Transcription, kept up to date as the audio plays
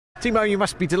Timo, you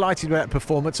must be delighted with that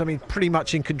performance. I mean, pretty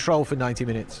much in control for 90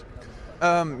 minutes.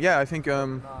 Yeah, I think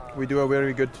we do a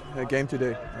very good game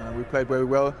today. We played very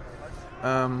well.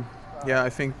 Yeah, I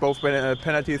think both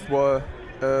penalties were,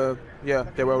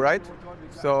 they were right.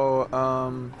 So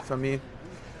for me,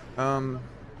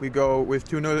 we go with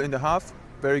 2-0 in the half.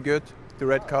 Very good. The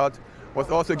red card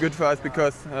was also good for us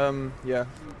because,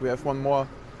 we have one more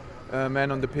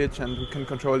man on the pitch and we can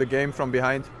control the game from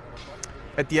behind.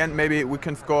 At the end, maybe we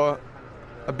can score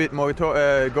a bit more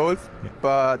goals,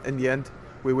 but in the end,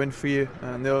 we win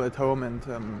 3-0 at home, and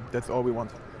that's all we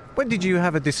want. When did you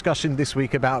have a discussion this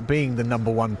week about being the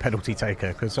 #1 penalty taker?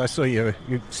 Because I saw you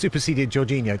superseded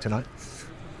Jorginho tonight.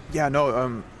 Yeah,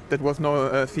 no, that was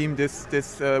no theme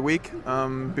this week.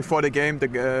 Before the game,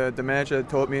 the manager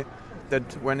told me that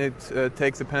when it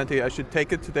takes a penalty, I should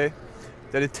take it today.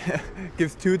 That it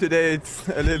gives 2 today, it's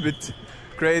a little bit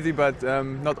crazy, but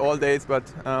not all days. But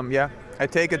I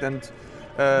take it, and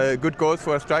good goals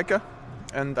for a striker,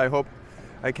 and I hope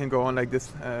I can go on like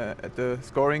this at the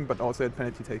scoring, but also at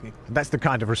penalty taking. That's the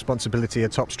kind of responsibility a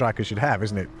top striker should have,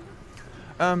 isn't it?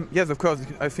 Yes, of course.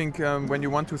 I think when you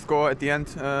want to score at the end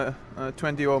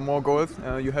 20 or more goals,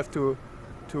 you have to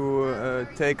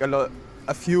take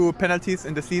a few penalties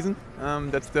in the season.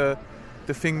 That's the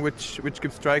thing which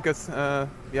gives strikers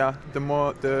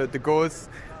the goals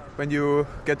when you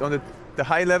get on the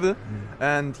high level.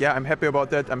 And I'm happy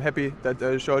about that. I'm happy that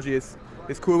Georgie is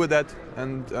cool with that,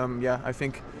 and I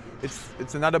think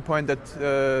it's another point that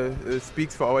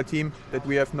speaks for our team, that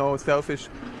we have no selfish.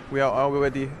 We are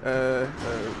already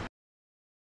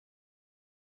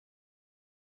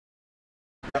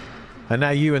and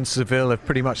now you and Seville have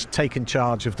pretty much taken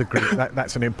charge of the group.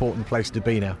 That's an important place to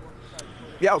be now.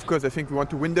 Yeah, of course. I think we want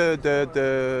to win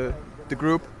the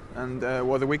group, and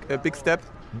was a big step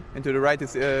into the right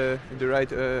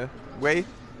way,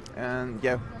 and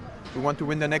we want to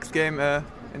win the next game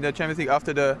in the Champions League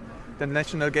after the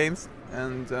national games,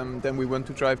 and then we want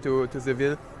to drive to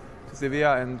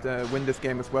Sevilla and win this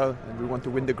game as well. And we want to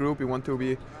win the group. We want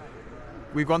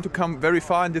to come very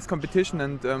far in this competition,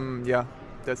 and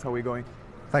that's how we're going.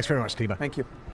 Thanks very much, Timo. Thank you.